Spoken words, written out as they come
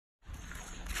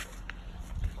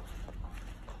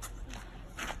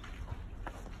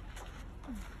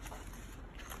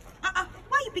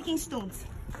you picking stones?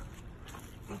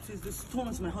 It is the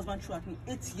stones my husband threw at me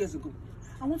 8 years ago.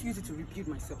 I want to use it to rebuild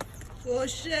myself. Oh,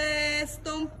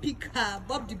 stone picker,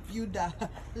 Bob the Builder,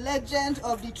 legend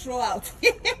of the throwout. Oh,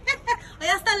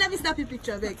 yeah, start, let me snap your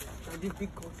picture, big. Daddy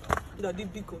Biko, Daddy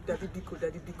Biko, Daddy Biko,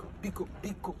 Daddy Biko, Biko,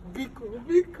 Biko, Biko,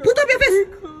 Biko. Put up your face.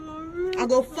 Biko. I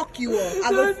go fuck you up.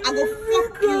 I go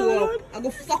fuck you up. I go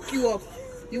fuck you up.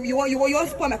 You want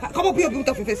spoil my car. Come up here, put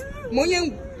up your face.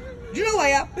 Monyeng. Do you know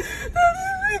why?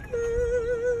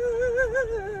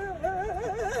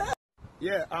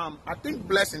 Yeah, I think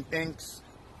Blessing thinks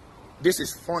this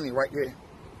is funny right here.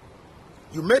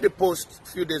 You made a post a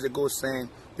few days ago saying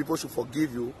people should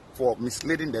forgive you for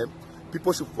misleading them.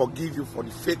 People should forgive you for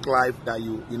the fake life that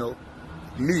you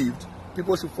lived.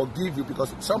 People should forgive you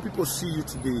because some people see you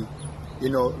to be,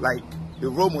 like a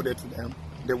role model to them.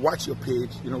 They watch your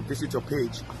page, visit your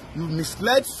page. You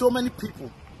misled so many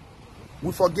people.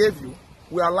 We forgave you.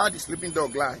 We allowed the sleeping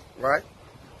dog lie, right?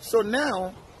 So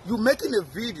now you're making a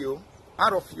video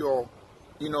out of your,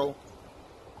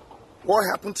 what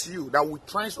happened to you that we're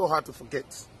trying so hard to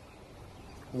forget.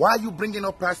 Why are you bringing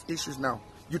up past issues now?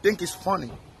 You think it's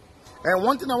funny. And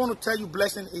one thing I want to tell you,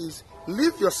 Blessing, is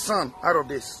leave your son out of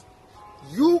this.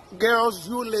 You girls,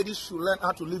 you ladies should learn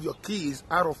how to leave your keys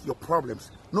out of your problems.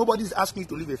 Nobody's asking you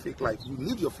to live a fake life. You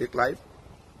live your fake life,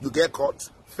 you get caught,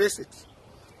 face it.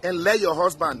 And let your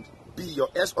husband be your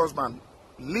ex-husband.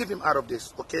 Leave him out of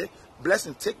this, okay?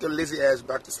 Blessing, take your lazy ass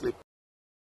back to sleep.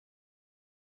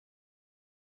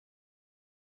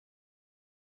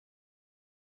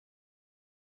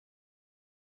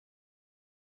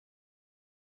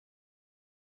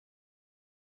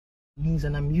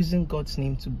 And I'm using God's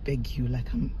name to beg you,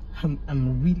 like I'm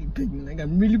really begging, like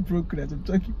I'm really broken as I'm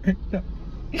talking right now.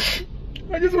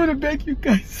 I just want to beg you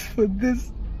guys for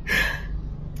this.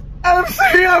 I'm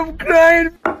sorry, I'm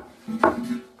crying.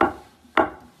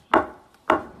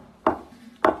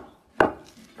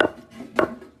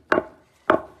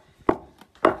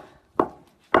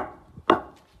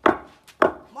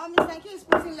 Mommy, thank you for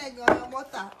putting leg on your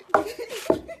water.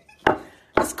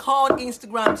 It's called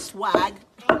Instagram swag.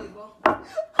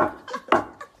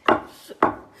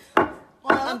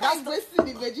 And that's wasting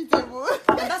the vegetable.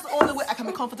 And that's the only way I can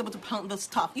be comfortable to pound this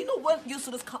stuff. You know what used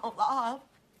to this kind of love?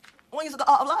 When used to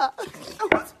go love.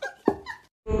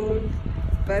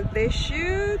 Birthday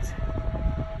shoot.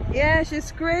 Yeah,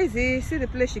 she's crazy. See the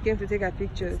place she came to take her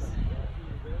pictures.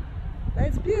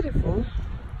 That's beautiful.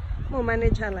 We'll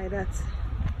manage her like that.